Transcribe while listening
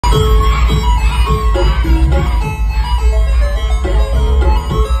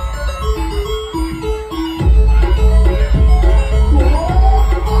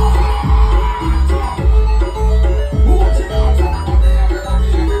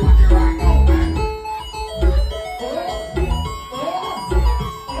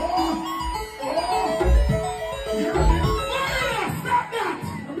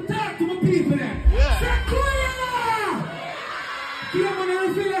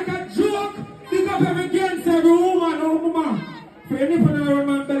up every girl, every woman, oh woman. For any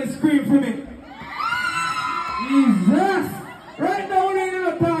man belly scream for me. Jesus! Right now we ain't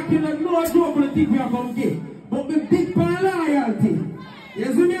not talking like no joke for the thing we are going to get. But we big pan loyalty. You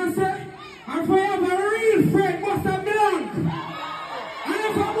see me I say? And for you have a real friend must have belong. And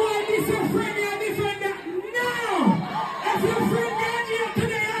if a boy this your friend, you defend that now. If your friend got you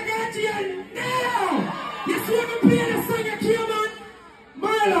today, I got you now. You see me play the song you Cayman?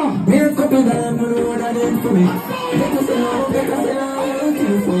 Milo. We're couple down the road and then for me. Let us know, I'll do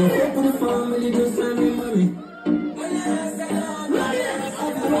for you. For the family, just send me money.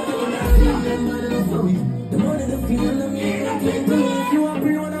 The more than the feel of me, I can't believe you are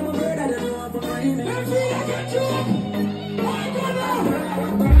free when I'm a bird and I know I'm a money. Let's see, I get you. Why go now?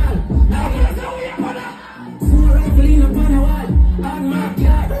 Now here's how we are gonna. Full rifling up on the wall. On my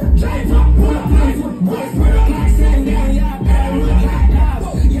car. Drive up, pull up, boys, spread up like sand down, yeah. Everyone like that.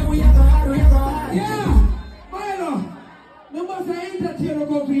 Yeah, we have a hard, we have a hard. Yeah, Milo. No must entertain or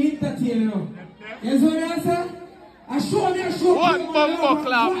go to entertain, you know. You see what I say? I show me. One bumbo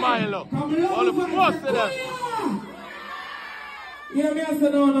clap, Milo. All the first of them. Yeah, me I say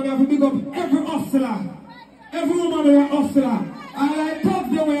no, I have to big up every hustler. Every woman with a hustler. And I talk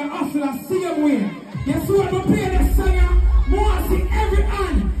them with a hustler, same way. You see what I play the song, I see every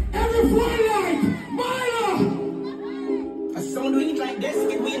hand, every phone light. Milo! A sound doing it like this,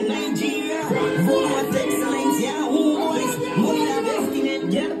 get we in Nigeria. Vote excellence, yeah, who boys? Money that destiny,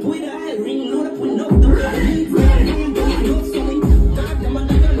 get up with a high ring, load up with no the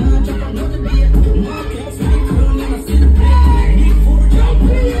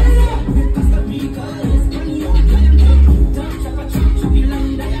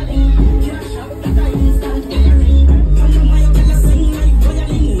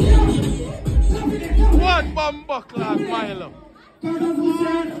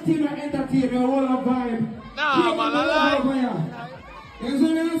Milo. Nah, man, I like. You see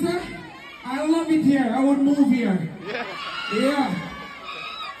what I say? I love it here. I would move here. Yeah. Yeah.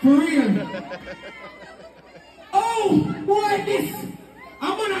 For real. Oh, boy, this.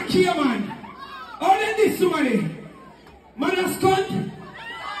 I'm on a Cayman. How then this somebody? Mother Scott?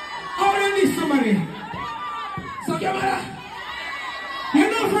 How then this somebody? So, your mother, you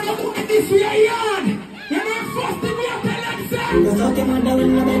know, for the cooking this way, yard. You know, first thing we have to let say. You're talking about the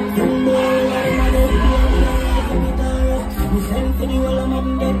wind of it from the send for the wall,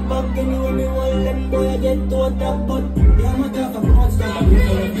 I'm dead back anyway, me wall them boy, I get to a top, but yeah, I'm a tough of monster.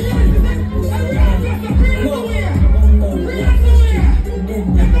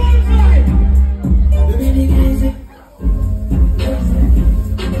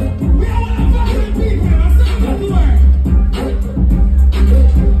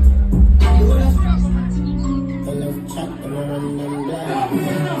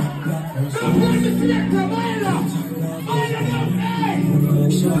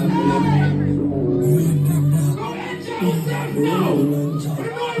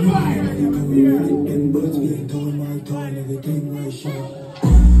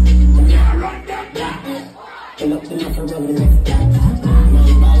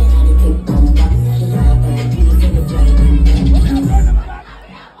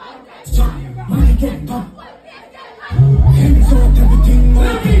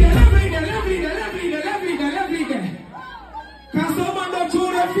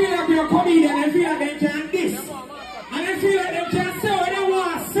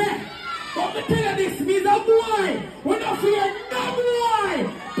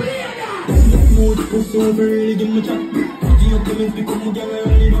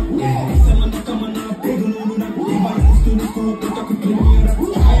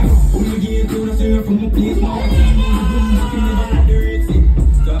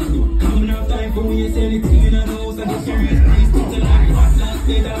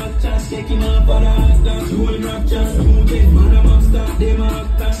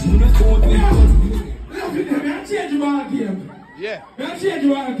 Yeah. Now change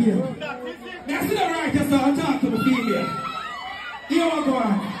you out here. Now sit down right here, so I'll talk to the female. Here we go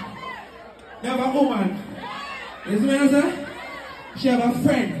on. They have a woman. You see what I say? She have a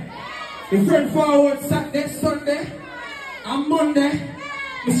friend. The friend forward Saturday, Sunday, and Monday,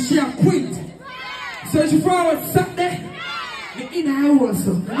 she a quit. So she forward Saturday, the inner hour,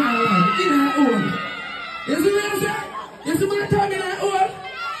 so. The inner hour. You see what I say? You see what I'm talking about?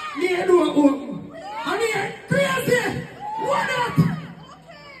 Me and do a hour. And me crazy. Why not?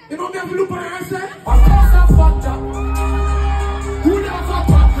 You know me have to look at her and say, who the fuck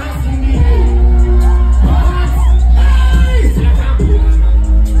up press in the head? Hey! You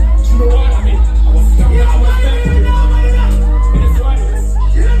know what I mean? I was young, I was young.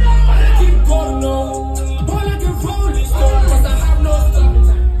 You know what I mean? Keep going on.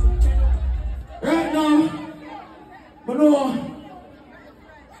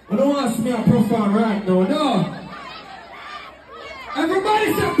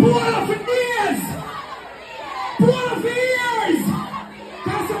 say, pull off for years. Pull off for years.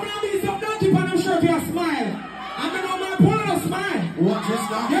 Because some of these don't keep on them shirt with a smile. I mean, no man, pull on a smile. What is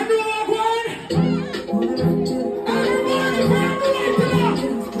that? You know what, one? Everybody, grab the light up.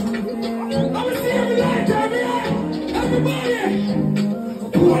 I'm going to see every light over here. Everybody.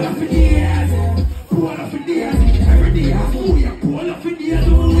 Pull off for years. Pull off for years. Every day I move you. Pull off for years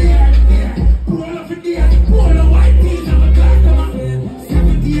over here. Pull off for years. Pull on white tees. I'm a customer.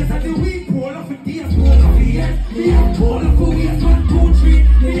 7 days of the week. Pull off for years. Pull off for years. Me have pull off for years. 1, 2, 3.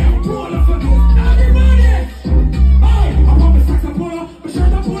 Me have pull off for everybody. I want my socks a pull up. My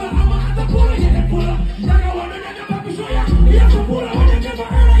shirt a pull up. I'm a hat a pull up. Yeah, they pull up. That I want to let them back me show ya. Me have to pull up when they never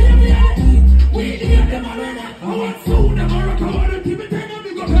heard of you. Me have to eat. We need them already. I want food. Them a rock. I want to keep it time and we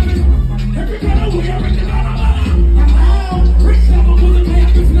go heavy. Every kind of way I reckon all of them. Rich level for the player.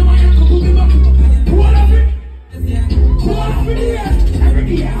 Rich level I can put me back. Pull up it. Pull up it here. Every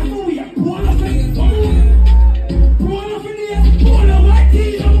day I know ya. Pull up it. Pull up it here. Pull up my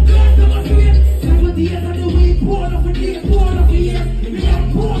teeth. I'm glad to my feet. 7 days of the week. Pull up it here. Pull up it here. Me a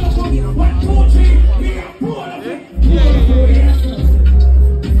pull up it. 1, 2, 3. Me a pull up it. Pull up it here.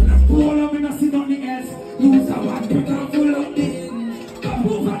 Pull up it. I see nothing else. Use a one. Pick up pull up this. Come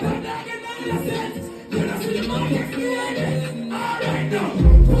over that dog and all the sense. You don't see the market created. Alright now.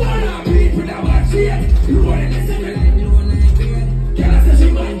 Pull up people that watch it. You want to listen to them. Can I say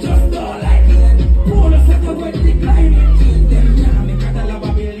she might just don't like it? Pull up set up when decline it. Them can't make a dollar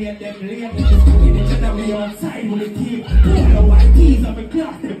babylon. Them late. In each other we outside with the team. Pull up white tees and we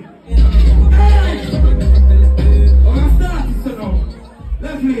class them. Hey! Oh, I started so now.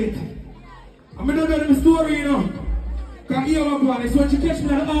 Let's wait. I'm going to tell them a story, you know. Because here one boy, so when she catch me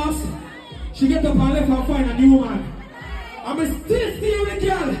at the house, she get up and left and find a new man. I'm still stay with the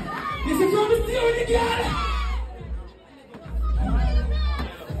girl. You see, from the stay with the girl.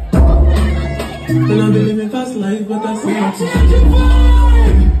 Well, I'm living fast life, but I see We are changing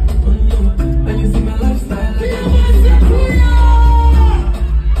vibe. and you see my lifestyle. We are one step clear.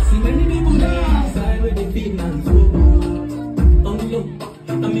 See many people there outside with the feet and so. Oh no, I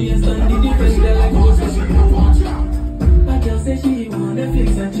mean I stand in the press there like Watch out. my girl say she want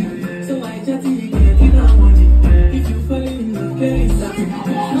Netflix and chill. So I chatty get in her money. If you fall in love, there is something. I'm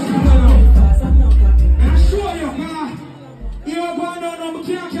not clapping. I'm sure you can. You are going on, we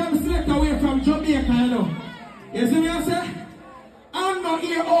can't carry Selector away from Jamaica, you know. You see me, I say? I'm not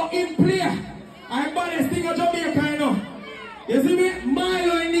here or in play. I'm body thing of Jamaica, you know. You see me?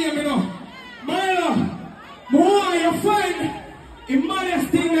 Milo in name, you know. Milo, more you find in Mali's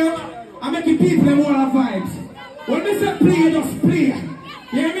thing now, I'm making people them all have vibes. When they say play, just play. You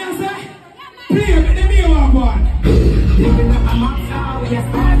hear me, I say? Play, make them hear what one. Living up a monster, we a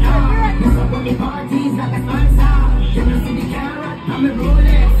sponsor. This up on the parties like a sponsor. You don't see the carrot, I'm a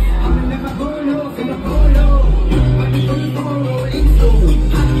Rolex. I'm never go low for the polo. But the police go rolling slow.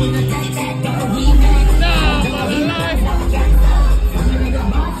 I'm in a tight set, got a remix. Nah, man, life. I'm a nigga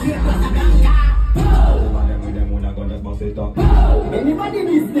boss, here cause I got anybody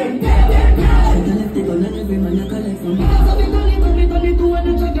miss them? To the left, they gonna every man a collect from me. So we gonna do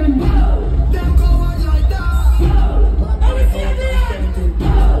another gun. Them go on like that. I'm a serious.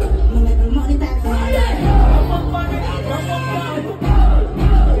 I'm making money back from my life.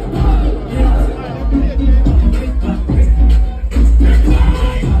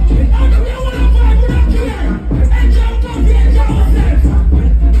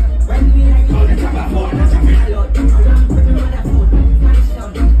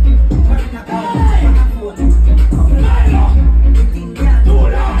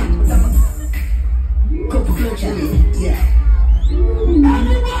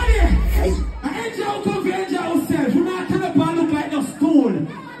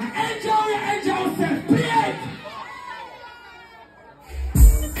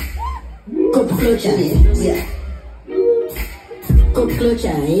 Yeah. Cup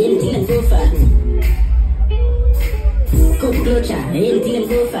clutcher, anything and go far. Cup clutcher, anything and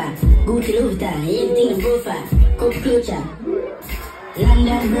go far. Gucci Louboutin, anything and go far. Cup clutcher.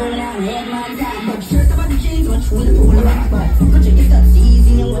 London, Berlin, head man time. But shirt about the jeans, watch with the pool rock. But go check it out,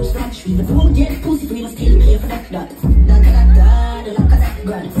 easy and watch scratch. Even if we get pussy, we must still pay for that. The look of that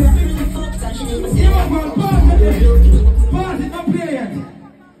god. Really fucks and she never see. Party, don't play yet.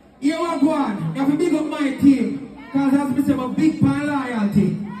 Here we go on. You have to big up my team. Because as we say, I'm a big pan loyalty.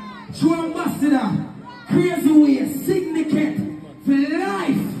 True ambassador. Crazy way. Syndicate. For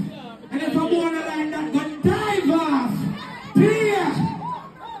life. And if I'm on the line, that got dive off. Play.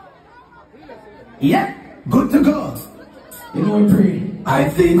 Yeah, good to go. You know we pray.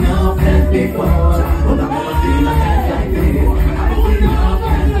 I've seen nothing before, but I've never seen nothing like this. I've seen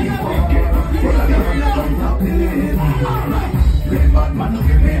nothing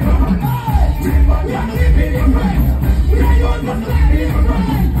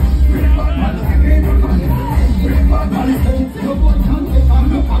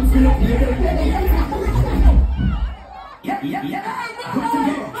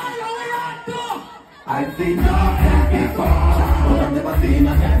I've seen darkness before, but I've never seen a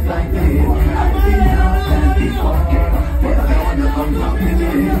dance like this. I've seen darkness before, but I want to come talk to me.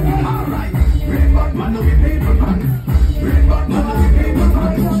 Alright, red bad man, no be paper man. Red bad man, no be paper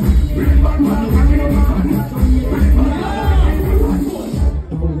man. Red bad man, no be paper man. Red bad man, no be paper man.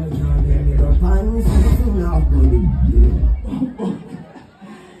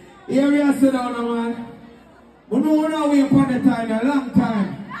 Here we are, sit down, man. We know we upon the time, a long time.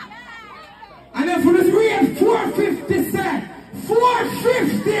 And then for this real 450 set,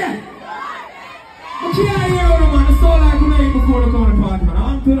 450! But you can't hear the man, it's all like we know before the counterpart, man.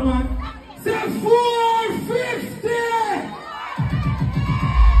 On to the man. Say 450!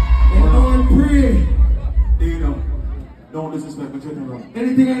 And don't pray. Deno, don't disrespect my gentleman.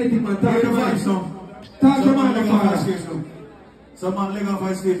 Anything, man. Talk to man. Talk to man, the father. Some man leg off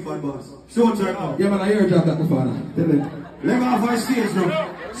my stage, bad boss. Show time now. Yeah, man, I hear a job that the father. Tell him. Leg off my stage now.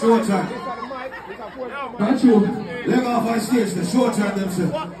 Show time. Not you. Leg off my stage, the show time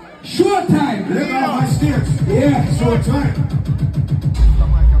themselves. Short time. Leg off my stage. Yeah. Show time.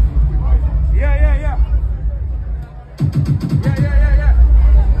 Yeah.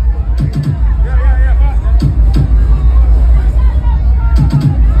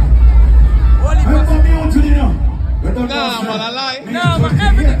 Welcome me out to dinner. Nah, man, I lie. Nah, man,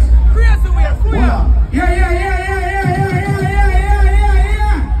 everything crazy way.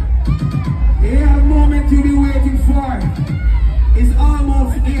 Yeah, the moment you've been waiting for is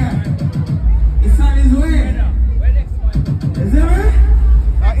almost here. It's on his way. Is that right?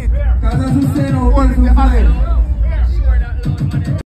 Because as we say now,